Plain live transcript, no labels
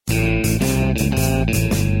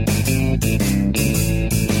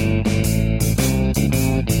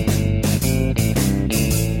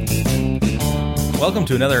Welcome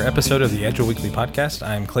to another episode of the Agile Weekly Podcast.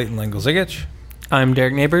 I'm Clayton Lengelzigich. I'm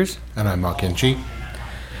Derek Neighbors. And I'm Mark Inchi.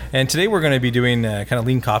 And today we're going to be doing kind of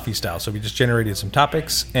lean coffee style. So we just generated some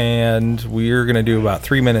topics, and we're going to do about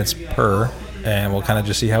 3 minutes per, and we'll kind of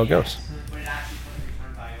just see how it goes.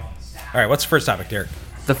 All right, what's the first topic, Derek?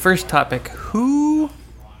 The first topic, who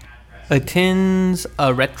attends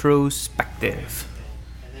a retrospective?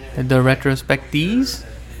 The retrospectives?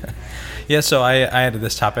 Yeah, so I added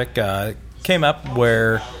this topic. Came up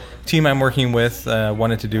where team I'm working with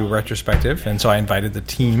wanted to do a retrospective, and so I invited the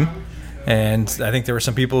team. And I think there were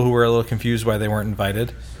some people who were a little confused why they weren't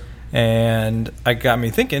invited. And it got me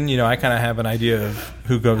thinking, I kind of have an idea of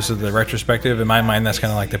who goes to the retrospective. In my mind, that's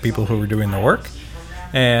kind of like the people who are doing the work.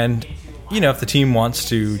 And, if the team wants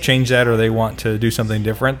to change that or they want to do something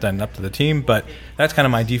different, then up to the team. But that's kind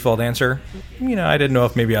of my default answer. I didn't know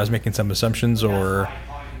if maybe I was making some assumptions or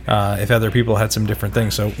if other people had some different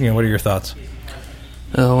things. So, what are your thoughts?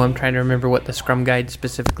 Oh, I'm trying to remember what the Scrum Guide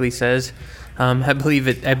specifically says. I believe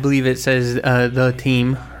it says the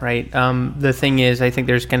team, right? The thing is, I think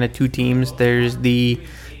there's kind of two teams. There's the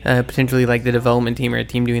potentially like the development team or a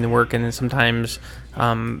team doing the work, and then sometimes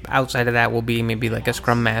outside of that will be maybe like a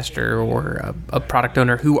Scrum Master or a product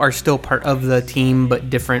owner who are still part of the team but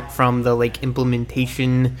different from the like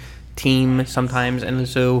implementation team sometimes. And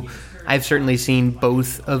so I've certainly seen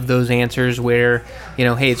both of those answers where,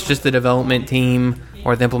 hey, it's just the development team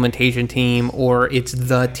or the implementation team, or it's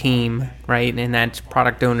the team, right? And that's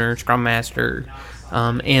product owner, Scrum Master,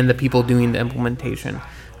 and the people doing the implementation.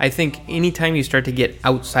 I think anytime you start to get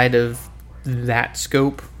outside of that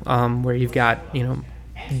scope, where you've got,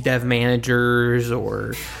 dev managers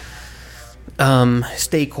or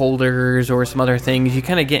stakeholders or some other things, you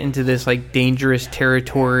kind of get into this like dangerous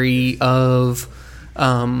territory of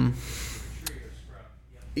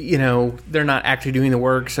they're not actually doing the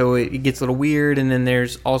work, so it gets a little weird. And then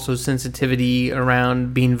there's also sensitivity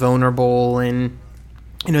around being vulnerable and,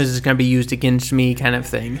 is this going to be used against me kind of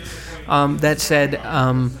thing. That said,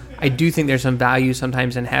 I do think there's some value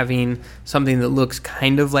sometimes in having something that looks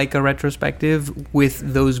kind of like a retrospective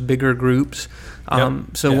with those bigger groups.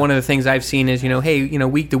 One of the things I've seen is, hey,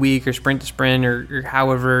 week to week or sprint to sprint or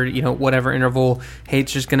however, whatever interval, hey,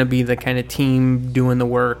 it's just going to be the kind of team doing the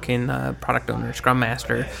work and product owner, Scrum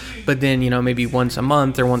Master. But then, maybe once a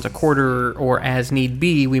month or once a quarter or as need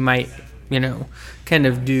be, we might, kind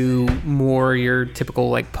of do more your typical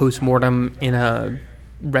like post-mortem in a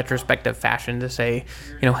retrospective fashion to say,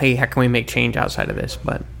 hey, how can we make change outside of this?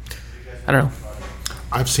 But I don't know.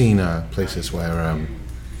 I've seen places where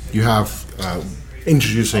you have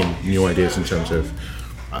introducing new ideas in terms of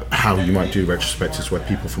how you might do retrospectives where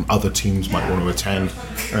people from other teams might want to attend.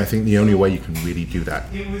 And I think the only way you can really do that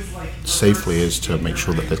safely is to make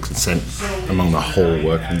sure that there's consent among the whole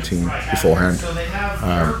working team beforehand.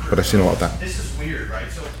 But I've seen a lot of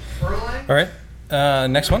that. All right.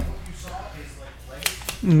 Next one.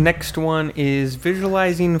 Next one is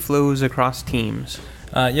visualizing flows across teams.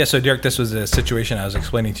 So Derek, this was a situation I was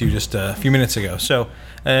explaining to you just a few minutes ago. So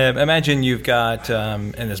imagine you've got,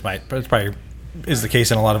 and this probably is the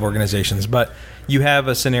case in a lot of organizations, but you have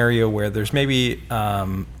a scenario where there's maybe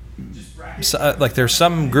there's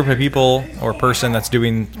some group of people or person that's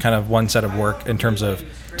doing kind of one set of work in terms of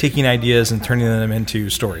taking ideas and turning them into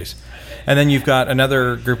stories. And then you've got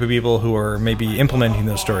another group of people who are maybe implementing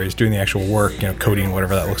those stories, doing the actual work, coding,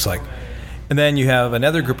 whatever that looks like. And then you have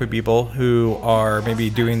another group of people who are maybe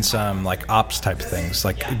doing some like ops type things,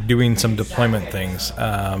 like doing some deployment things,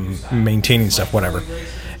 maintaining stuff, whatever.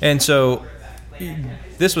 And so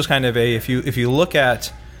this was kind of if you look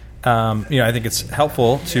at, I think it's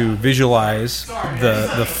helpful to visualize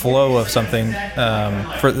the flow of something,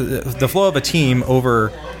 for the flow of a team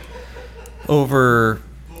over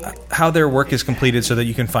how their work is completed so that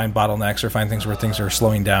you can find bottlenecks or find things where things are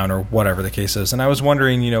slowing down or whatever the case is. And I was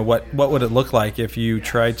wondering, what would it look like if you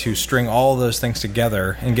tried to string all those things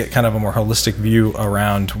together and get kind of a more holistic view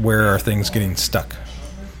around where are things getting stuck?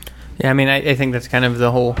 Yeah, I mean, I think that's kind of the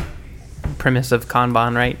whole premise of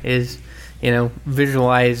Kanban, right, is,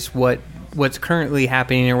 visualize what's currently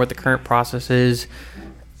happening or what the current process is,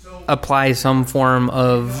 apply some form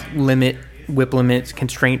of WIP limits,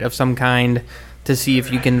 constraint of some kind, to see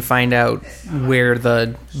if you can find out where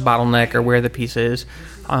the bottleneck or where the piece is.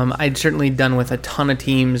 I'd certainly done with a ton of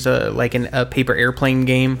teams, like a paper airplane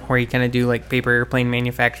game where you kind of do like paper airplane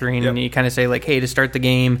manufacturing. Yep. And you kind of say like, hey, to start the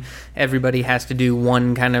game, everybody has to do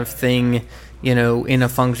one kind of thing, in a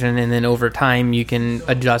function, and then over time you can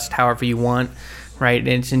adjust however you want, right?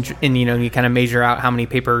 And you kind of measure out how many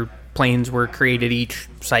paper planes were created each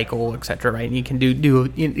cycle, etc. Right? And you can you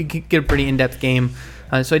can get a pretty in-depth game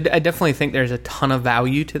So I definitely think there's a ton of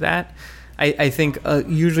value to that. I think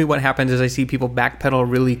usually what happens is I see people backpedal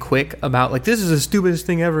really quick about like, this is the stupidest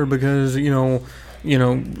thing ever because we're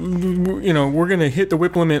gonna hit the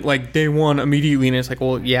whip limit like day one immediately, and it's like,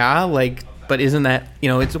 well, yeah, like, but isn't that,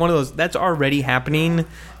 it's one of those that's already happening.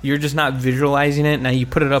 You're just not visualizing it. Now you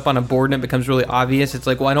put it up on a board and it becomes really obvious. It's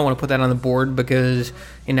like, well, I don't want to put that on the board because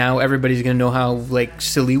now everybody's gonna know how like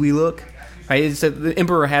silly we look. Right? It's the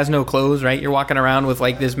emperor has no clothes, right? You're walking around with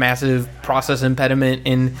like this massive process impediment,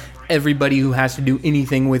 and everybody who has to do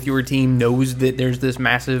anything with your team knows that there's this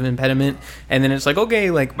massive impediment. And then it's like,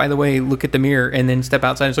 okay, like, by the way, look at the mirror, and then step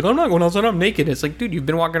outside. It's like, oh, I'm not going outside, I'm naked. It's like, dude, you've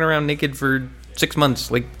been walking around naked for 6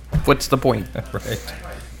 months. Like, what's the point? Right.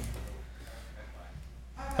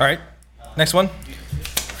 All right. Next one.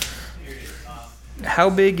 How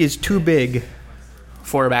big is too big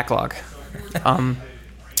for a backlog?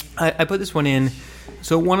 I put this one in.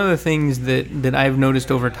 So one of the things that I've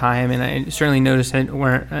noticed over time, and I certainly noticed it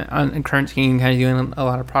where on current scheme, kind of doing a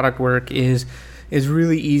lot of product work, is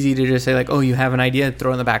really easy to just say like, oh, you have an idea,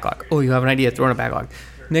 throw in the backlog. Oh, you have an idea, throw in a backlog.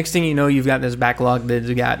 Next thing you know, you've got this backlog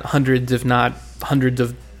that's got hundreds, if not hundreds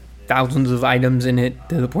of thousands of items in it,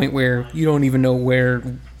 to the point where you don't even know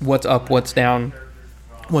what's up, what's down,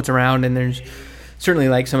 what's around, and there's certainly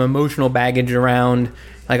like some emotional baggage around.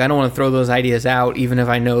 Like, I don't want to throw those ideas out, even if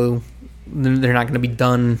I know they're not going to be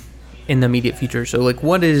done in the immediate future. So, like,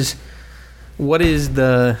 what is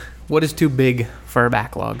too big for a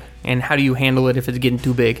backlog, and how do you handle it if it's getting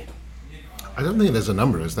too big? I don't think there's a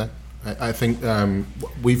number, is there? I think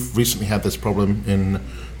we've recently had this problem in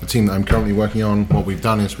the team that I'm currently working on. What we've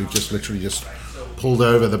done is we've just literally pulled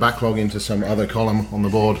over the backlog into some other column on the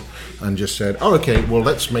board and just said, oh, okay, well,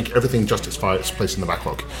 let's make everything justify its place in the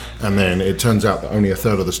backlog. And then it turns out that only a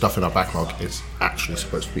third of the stuff in our backlog is actually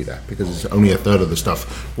supposed to be there, because it's only a third of the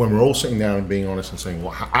stuff. When we're all sitting down and being honest and saying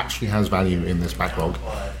what actually has value in this backlog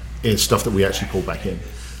is stuff that we actually pull back in.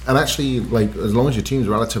 And actually, like, as long as your team's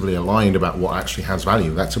relatively aligned about what actually has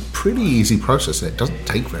value, that's a pretty easy process. It doesn't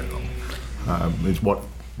take very long. Is what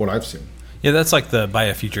I've seen. Yeah, that's like the buy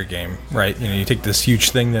a future game, right? You take this huge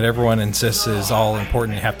thing that everyone insists is all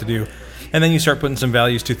important you have to do, and then you start putting some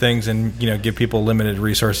values to things and, give people limited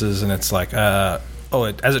resources, and it's like, as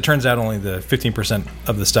it turns out, only the 15%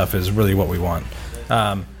 of the stuff is really what we want.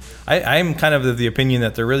 I'm kind of the opinion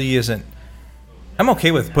that there really isn't. I'm okay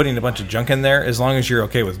with putting a bunch of junk in there as long as you're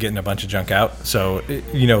okay with getting a bunch of junk out. So,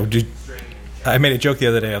 I made a joke the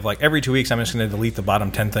other day of like, every 2 weeks I'm just going to delete the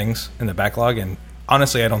bottom 10 things in the backlog, and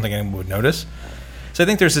honestly, I don't think anyone would notice. So I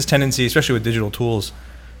think there's this tendency, especially with digital tools,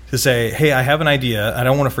 to say, hey, I have an idea, I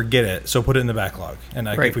don't want to forget it, so put it in the backlog. And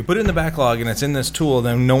if we put it in the backlog and it's in this tool,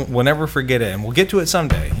 then we'll never forget it, and we'll get to it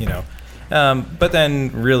someday, But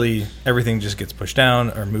then really everything just gets pushed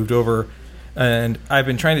down or moved over. And I've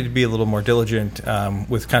been trying to be a little more diligent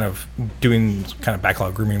with kind of doing kind of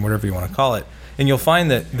backlog grooming, whatever you want to call it. And you'll find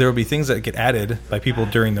that there will be things that get added by people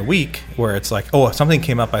during the week where it's like, oh, if something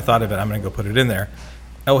came up, I thought of it, I'm going to go put it in there.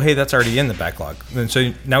 Oh, hey, that's already in the backlog. And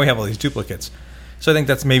so now we have all these duplicates. So I think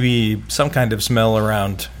that's maybe some kind of smell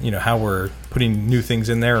around, how we're putting new things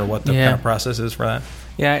in there or what the kind of process is for that.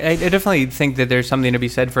 Yeah, I definitely think that there's something to be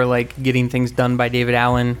said for like getting things done by David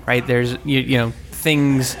Allen, right? There's,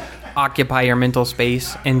 things occupy your mental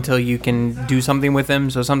space until you can do something with them.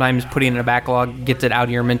 So sometimes putting in a backlog gets it out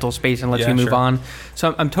of your mental space and lets you move on.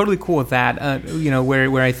 So I'm totally cool with that.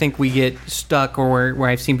 Where I think we get stuck, or where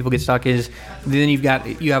I've seen people get stuck, is then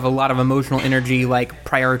you have a lot of emotional energy, like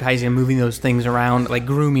prioritizing and moving those things around, like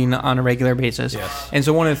grooming on a regular basis. Yes. And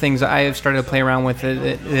so one of the things I have started to play around with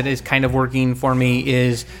that is kind of working for me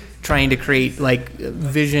is trying to create like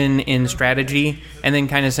vision and strategy, and then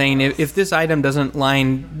kind of saying if this item doesn't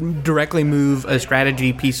directly move a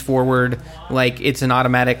strategy piece forward, like it's an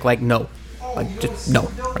automatic like no, like just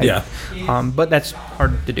no, right? Yeah. But that's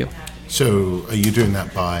hard to do. So are you doing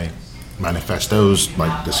that by manifestos,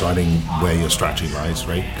 like deciding where your strategy lies,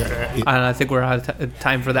 right? I think we're out of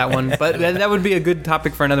time for that one, but that would be a good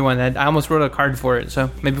topic for another one. I almost wrote a card for it,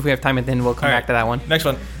 so maybe if we have time at the end, we'll come back to that one. Next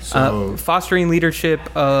one. So, fostering leadership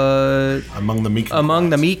among the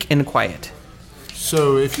meek and quiet.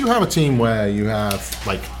 So if you have a team where you have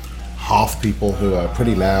like half people who are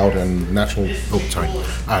pretty loud and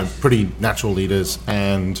pretty natural leaders,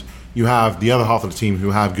 and you have the other half of the team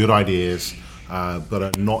who have good ideas but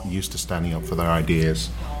are not used to standing up for their ideas,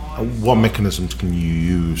 what mechanisms can you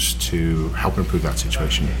use to help improve that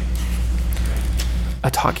situation? A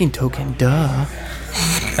talking token, duh.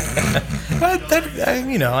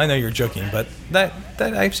 I know you're joking, but that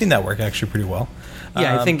I've seen that work actually pretty well.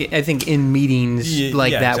 Yeah, I think in meetings that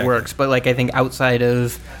exactly. works, but like I think outside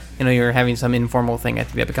of you're having some informal thing, I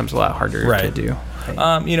think that becomes a lot harder to do. Right?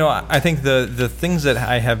 I think the things that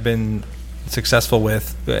I have been successful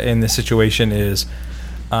with in this situation is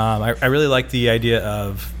I really like the idea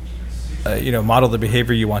of model the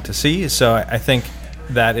behavior you want to see. So I think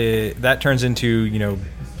that turns into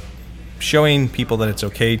showing people that it's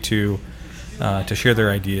okay to share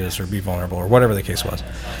their ideas or be vulnerable or whatever the case was.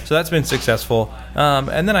 So that's been successful.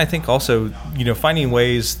 And then I think also finding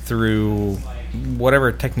ways through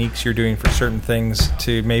whatever techniques you're doing for certain things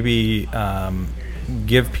to maybe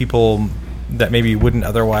give people that maybe wouldn't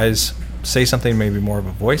otherwise say something, maybe more of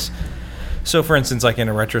a voice. So for instance, like in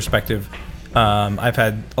a retrospective, I've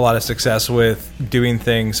had a lot of success with doing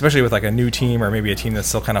things, especially with like a new team or maybe a team that's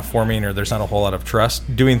still kind of forming or there's not a whole lot of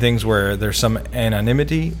trust, doing things where there's some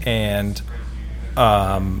anonymity and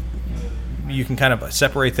you can kind of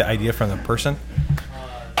separate the idea from the person.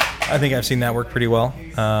 I think I've seen that work pretty well.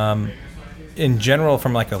 In general,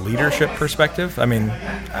 from like a leadership perspective, I mean,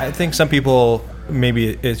 I think some people, maybe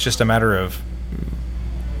it's just a matter of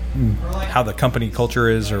how the company culture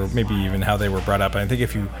is, or maybe even how they were brought up. And I think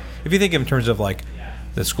if you think in terms of like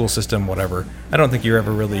the school system, whatever, I don't think you're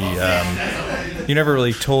ever really you're never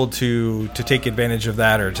really told to take advantage of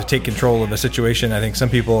that or to take control of a situation. I think some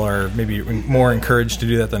people are maybe more encouraged to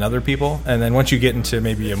do that than other people. And then once you get into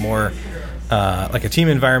maybe a more like a team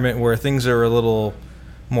environment where things are a little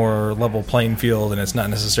more level playing field and it's not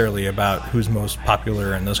necessarily about who's most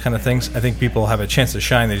popular and those kind of things, I think people have a chance to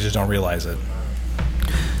shine. They just don't realize it.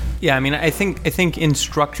 Yeah, I mean, I think in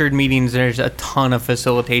structured meetings, there's a ton of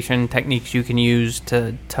facilitation techniques you can use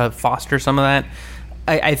to foster some of that.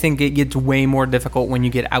 I think it gets way more difficult when you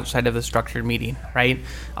get outside of the structured meeting, right?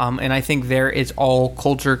 And I think there it's all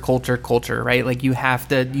culture, right? Like you have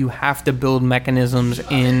to build mechanisms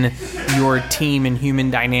in your team and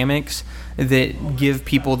human dynamics that give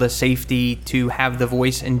people the safety to have the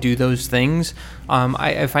voice and do those things.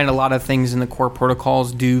 I find a lot of things in the core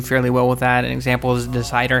protocols do fairly well with that. An example is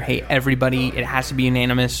decider. Hey, everybody, it has to be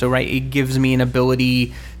unanimous. So, right, it gives me an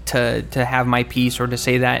ability to have my piece or to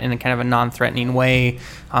say that in a kind of a non-threatening way.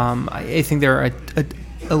 I think there are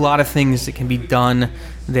a lot of things that can be done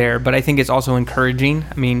there, but I think it's also encouraging.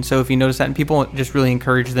 I mean, so if you notice that in people, just really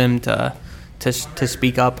encourage them to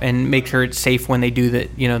speak up and make sure it's safe when they do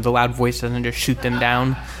that. The loud voice doesn't just shoot them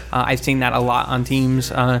down. I've seen that a lot on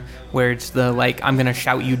teams where it's the I'm going to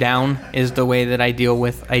shout you down is the way that I deal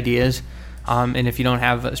with ideas. And if you don't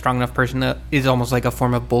have a strong enough person, that is almost like a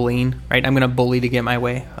form of bullying, right? I'm going to bully to get my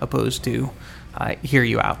way opposed to hear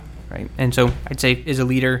you out, right? And so I'd say as a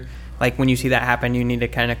leader, like when you see that happen, you need to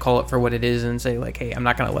kind of call it for what it is and say like, hey, I'm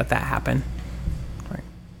not going to let that happen.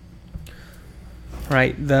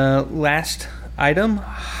 Right, the last item,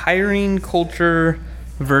 hiring culture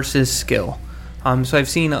versus skill. So I've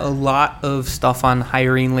seen a lot of stuff on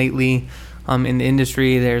hiring lately in the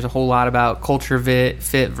industry. There's a whole lot about culture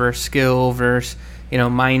fit versus skill versus,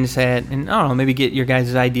 mindset. And I don't know, maybe get your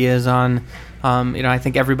guys' ideas on, I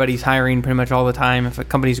think everybody's hiring pretty much all the time. If a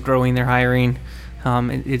company's growing, they're hiring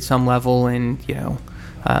at some level. And,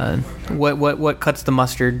 what cuts the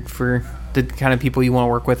mustard for the kind of people you want to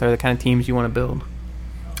work with or the kind of teams you want to build?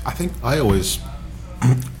 I think I always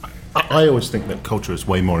think that culture is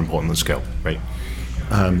way more important than skill, right?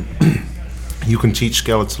 You can teach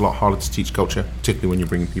skill; it's a lot harder to teach culture, particularly when you're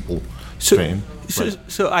bringing people straight in.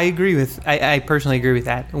 So I agree with. I personally agree with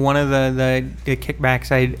that. One of the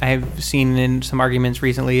kickbacks I've seen in some arguments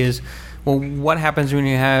recently is, well, what happens when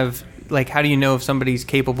you have how do you know if somebody's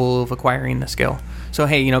capable of acquiring the skill? So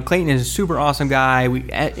hey, Clayton is a super awesome guy.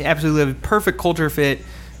 We absolutely have a perfect culture fit.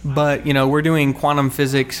 But, we're doing quantum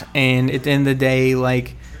physics, and at the end of the day,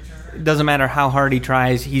 it doesn't matter how hard he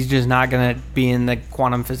tries, he's just not going to be in the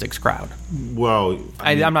quantum physics crowd. Well,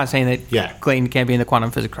 I'm not saying that Clayton can't be in the quantum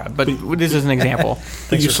physics crowd, but this is an example.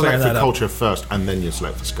 But you select for culture first, and then you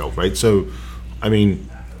select for skill, right? So, I mean,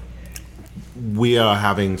 we are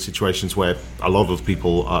having situations where a lot of the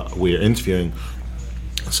people we're interviewing,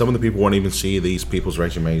 some of the people won't even see these people's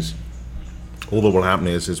resumes. All that will happen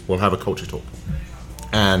is we'll have a culture talk.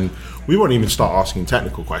 And we won't even start asking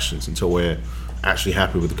technical questions until we're actually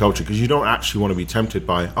happy with the culture, because you don't actually want to be tempted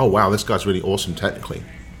by, oh, wow, this guy's really awesome technically,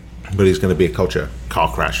 but he's going to be a culture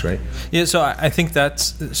car crash, right? Yeah, so I think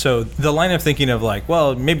so the line of thinking of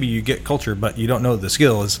well, maybe you get culture, but you don't know the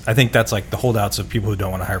skills. I think that's the holdouts of people who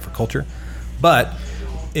don't want to hire for culture. But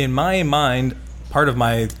in my mind, part of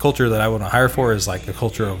my culture that I want to hire for is a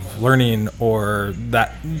culture of learning, or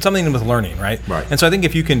that something with learning, right? Right. And so I think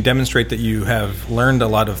if you can demonstrate that you have learned a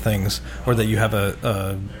lot of things, or that you have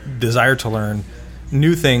a desire to learn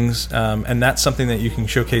new things, and that's something that you can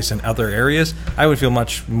showcase in other areas, I would feel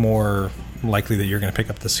much more likely that you're going to pick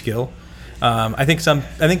up the skill. I think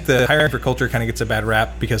the hiring for culture kind of gets a bad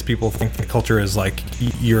rap because people think the culture is like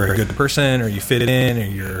you're a good person or you fit in or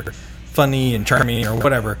you're funny and charming or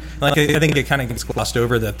whatever. Like I think it kind of gets glossed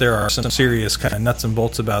over that there are some serious kind of nuts and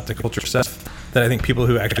bolts about the culture stuff that I think people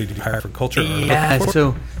who actually do hire for culture.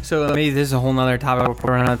 So maybe this is a whole nother topic.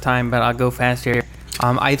 We're running out of time, but I'll go fast here.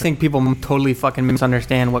 I think people totally fucking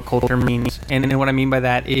misunderstand what culture means. And what I mean by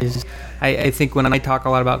that is I think when I talk a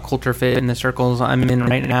lot about culture fit in the circles I'm in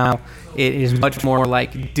right now, it is much more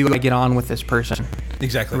like, do I get on with this person?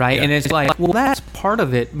 Exactly. Right? Yeah. And it's like, well, that's part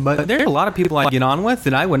of it. But there's a lot of people I get on with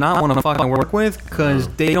that I would not want to fucking work with because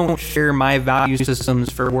they don't share my value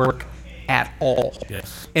systems for work at all.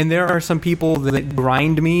 Yes. And there are some people that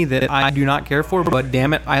grind me that I do not care for, but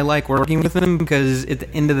damn it, I like working with them because at the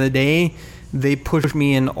end of the day, they push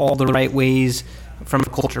me in all the right ways from a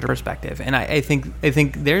culture perspective. And I think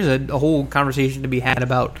there's a whole conversation to be had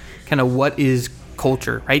about kind of what is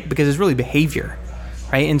culture, right? Because it's really behavior,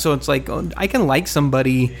 right? And so it's like, I can like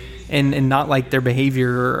somebody and not like their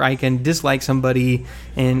behavior, or I can dislike somebody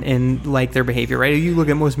and like their behavior, right? You look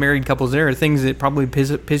at most married couples, there are things that probably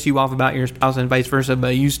piss you off about your spouse and vice versa,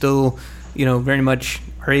 but you still, very much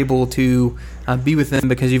are able to be with them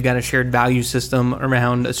because you've got a shared value system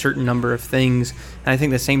around a certain number of things. And I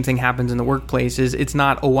think the same thing happens in the workplace. It's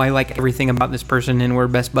not, I like everything about this person and we're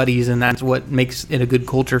best buddies and that's what makes it a good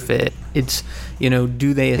culture fit. It's,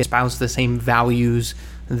 do they espouse the same values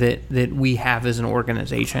that we have as an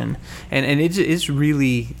organization? And it's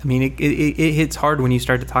really, it hits hard when you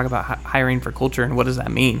start to talk about hiring for culture and what does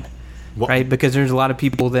that mean? Right, because there's a lot of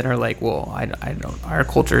people that are like, well, I don't. Our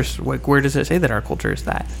culture's like, where does it say that our culture is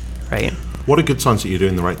that? Right. What are good signs that you're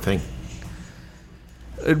doing the right thing?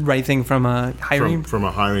 Right thing from a hiring from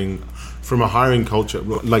a hiring culture.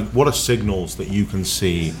 Like, what are signals that you can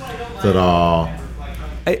see that are?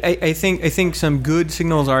 I think some good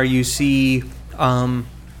signals are you see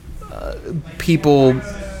people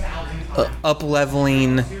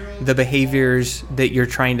up-leveling the behaviors that you're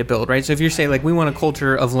trying to build, right? So if you're saying, like, we want a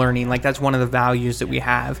culture of learning, like that's one of the values that we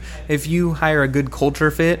have. If you hire a good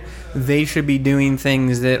culture fit, they should be doing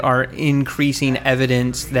things that are increasing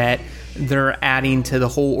evidence that they're adding to the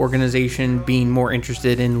whole organization being more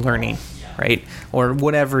interested in learning, right? Or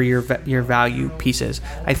whatever your value piece is.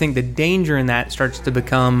 I think the danger in that starts to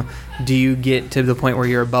become, do you get to the point where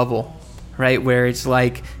you're a bubble, right? Where it's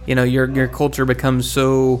like, your culture becomes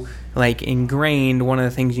so like ingrained. One of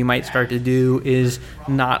the things you might start to do is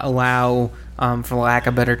not allow, for lack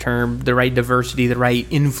of a better term, the right diversity, the right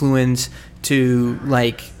influence to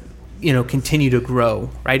continue to grow,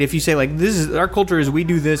 right? If you say like, this is our culture is we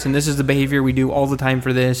do this and this is the behavior we do all the time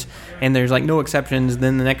for this and there's like no exceptions,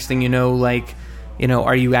 then the next thing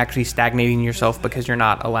are you actually stagnating yourself because you're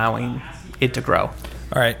not allowing it to grow?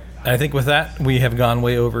 All right. I think with that, we have gone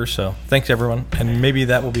way over, so thanks everyone. And maybe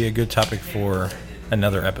that will be a good topic for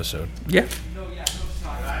another episode. Yeah.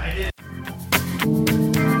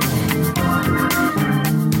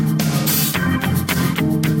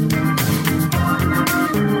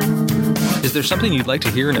 Is there something you'd like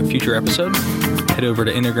to hear in a future episode? Head over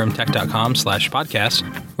to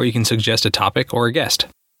integrumtech.com/podcast, where you can suggest a topic or a guest.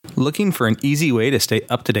 Looking for an easy way to stay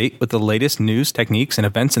up to date with the latest news, techniques, and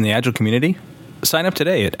events in the Agile community? Sign up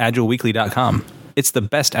today at agileweekly.com. It's the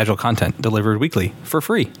best Agile content delivered weekly for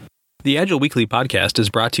free. The Agile Weekly podcast is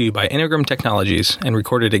brought to you by Integrum Technologies and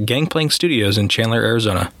recorded at Gangplank Studios in Chandler,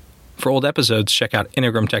 Arizona. For old episodes, check out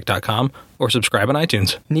integrumtech.com or subscribe on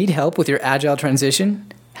iTunes. Need help with your Agile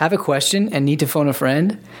transition? Have a question and need to phone a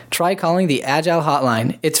friend? Try calling the Agile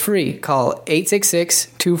hotline. It's free. Call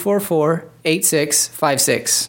 866-244-8656.